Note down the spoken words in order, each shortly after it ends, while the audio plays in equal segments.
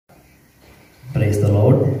Praise the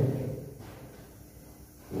Lord.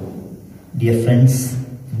 Dear friends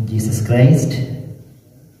in Jesus Christ,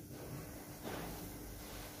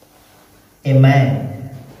 a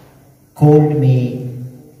man called me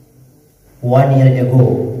 1 year ago.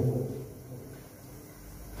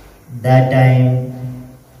 That time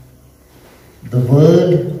the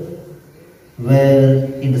world were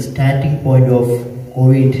in the starting point of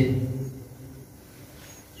COVID,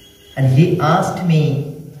 and he asked me,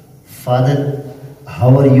 "Father, how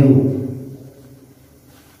are you?"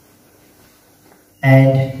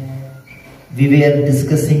 And we were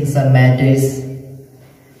discussing some matters.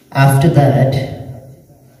 After that,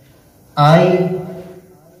 I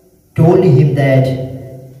told him that,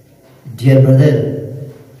 "Dear brother,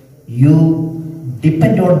 you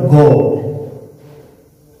depend on God.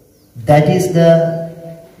 That is the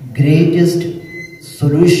greatest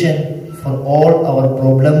solution for all our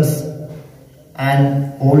problems, and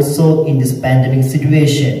also in this pandemic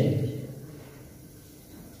situation."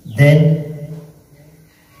 Then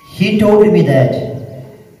he told me that,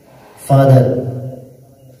 "Father,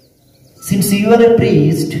 since you are a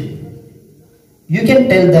priest, you can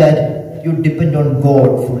tell that you depend on God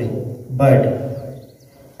fully. But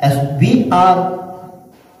as we are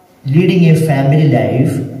leading a family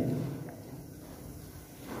life,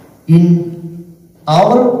 in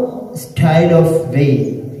our style of way,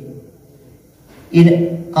 in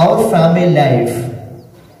our family life,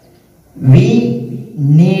 we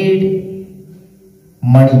need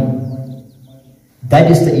money.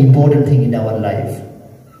 That is the important thing in our life.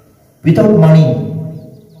 Without money,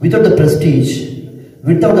 without the prestige,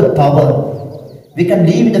 without the power, we can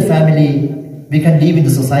live in the family, we can live in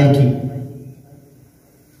the society."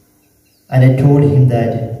 And I told him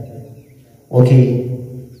that, "Okay,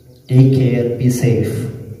 take care, be safe."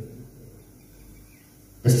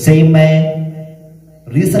 The same man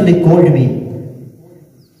recently called me,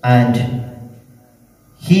 and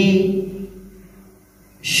he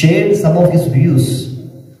shared some of his views.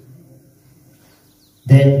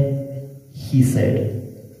 Then he said,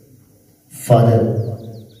 "Father,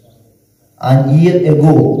 a year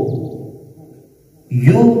ago,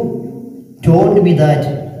 you told me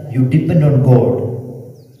that you depend on God,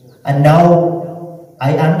 and now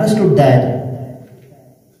I understood that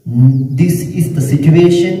this is the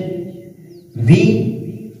situation. We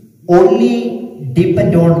only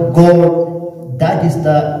depend on God. That is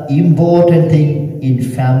the important thing in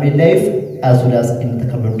family life as well as in the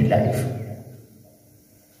community life.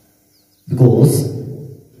 Because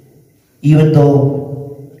even though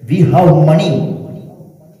we have money,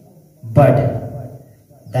 but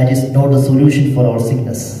that is not the solution for our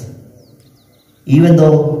sickness. Even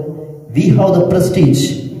though we have the prestige,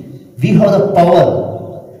 we have the power,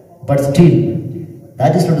 but still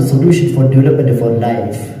that is not the solution for development of our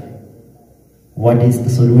life. What is the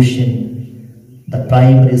solution? The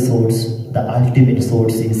primary source, the ultimate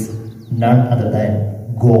source is none other than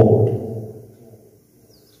God."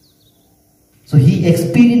 So he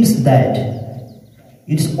experienced that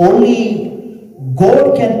it's only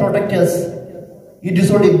God can protect us. It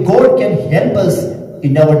is only God can help us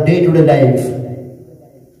in our day-to-day life.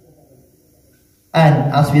 And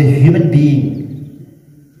as we are human beings,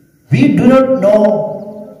 we do not know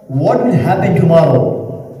what will happen tomorrow,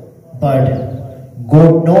 but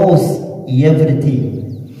God knows everything.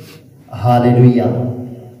 Hallelujah.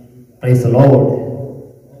 Praise the Lord.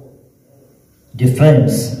 Dear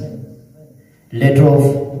friends, letter of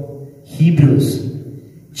Hebrews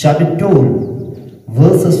chapter 12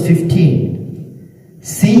 verses 15.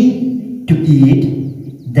 "See to it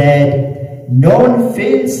that no one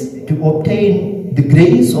fails to obtain the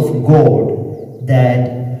grace of God, that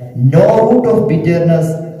no root of bitterness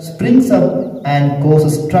springs up and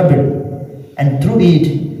causes trouble, and through it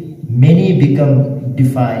many become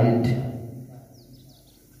defiled."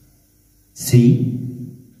 See,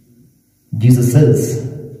 Jesus says,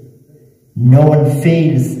 no one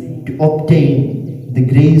fails to obtain the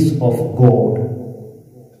grace of God.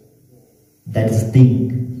 That is the thing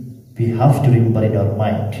we have to remember in our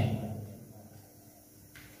mind.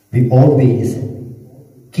 We always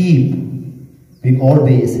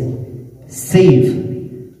save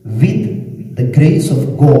with the grace of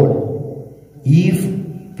God. If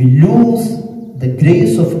we lose the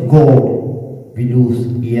grace of God, we lose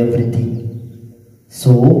everything.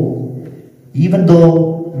 So, even though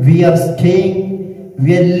we are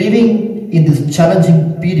living in this challenging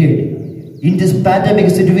period, in this pandemic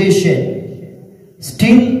situation,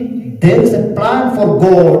 still there is a plan for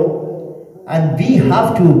God, and we have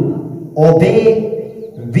to obey,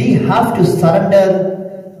 we have to surrender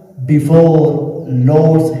before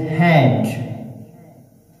Lord's hand.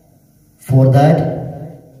 For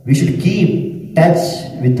that, we should keep touch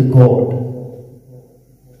with God.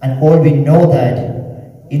 And all we know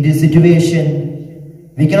that in this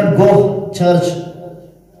situation, we cannot go church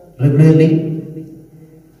regularly.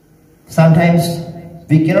 Sometimes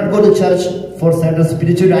we cannot go to church for certain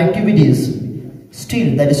spiritual activities.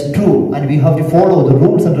 Still, that is true, and we have to follow the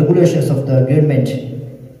rules and regulations of the government.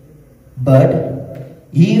 But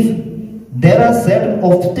if there are certain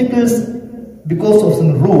obstacles because of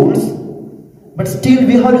some rules, but still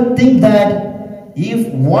we have to think that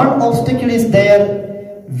if one obstacle is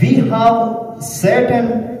there, we have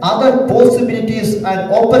certain other possibilities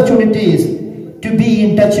and opportunities to be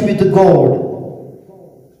in touch with God.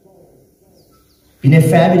 In a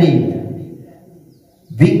family,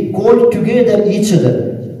 we call together each other,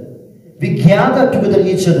 we gather together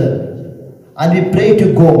each other, and we pray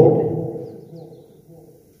to God.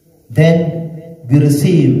 Then we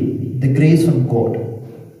receive the grace from God.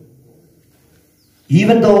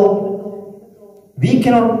 Even though we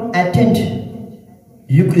cannot attend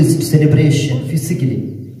Eucharist celebration physically,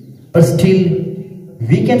 but still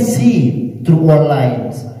we can see through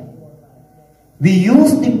online. We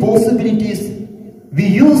use the possibilities, we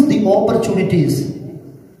use the opportunities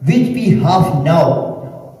which we have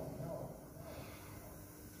now.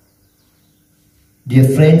 Dear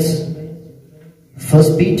friends,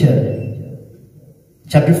 1 Peter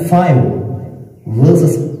chapter 5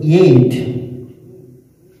 verses 8,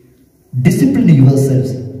 discipline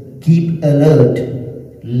yourselves, keep alert,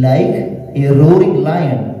 like a roaring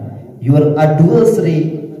lion. Your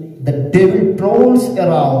adversary, the devil, prowls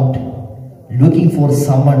around, looking for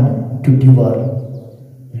someone to devour.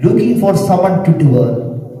 Looking for someone to devour.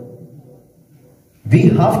 We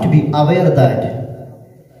have to be aware that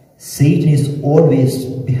Satan is always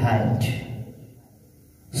behind.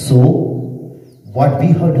 So, what we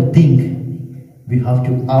have to think, we have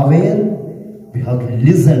to aware, we have to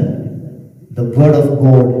listen the word of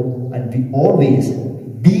God, and we always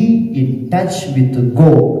be in touch with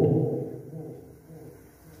God.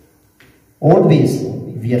 Always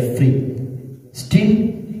we are free. Still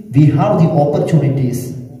we have the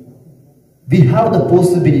opportunities, we have the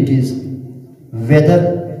possibilities,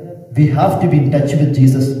 whether we have to be in touch with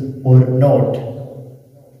Jesus or not.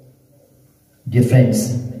 Dear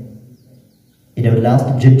friends, in our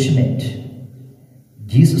last judgment,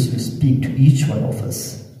 Jesus will speak to each one of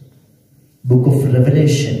us. Book of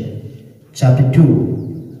Revelation, chapter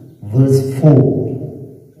 2, verse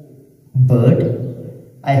 4. But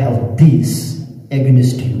I have this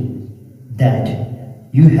against you, that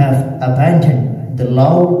you have abandoned the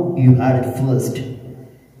love you had at first.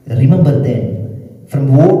 Remember then,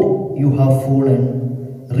 from what you have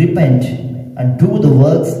fallen, repent and do the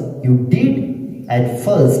works you did at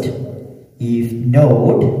first. If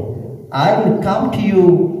not, I will come to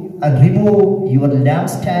you and remove your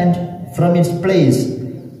lampstand from its place,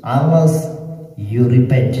 unless you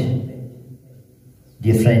repent.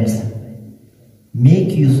 Dear friends, make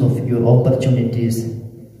use of your opportunities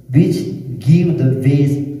which give the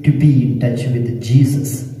ways to be in touch with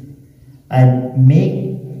Jesus, and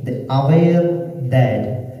make the aware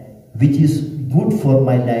that which is good for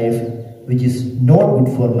my life, which is not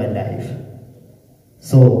good for my life.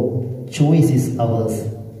 So choice is ours,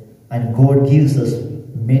 and God gives us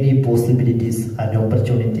many possibilities and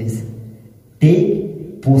opportunities.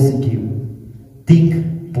 Take positive,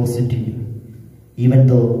 think positive. Even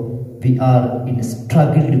though we are in a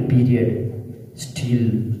struggled period,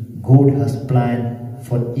 still God has planned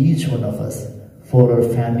for each one of us, for our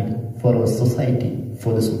family, for our society,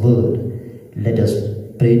 for this world. Let us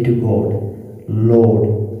pray to God.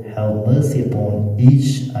 Lord, have mercy upon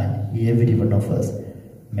each and every one of us.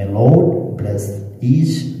 May Lord bless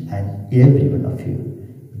each and every one of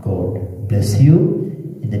you. God bless you.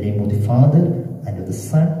 In the name of the Father, and of the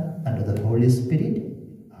Son, and of the Holy Spirit.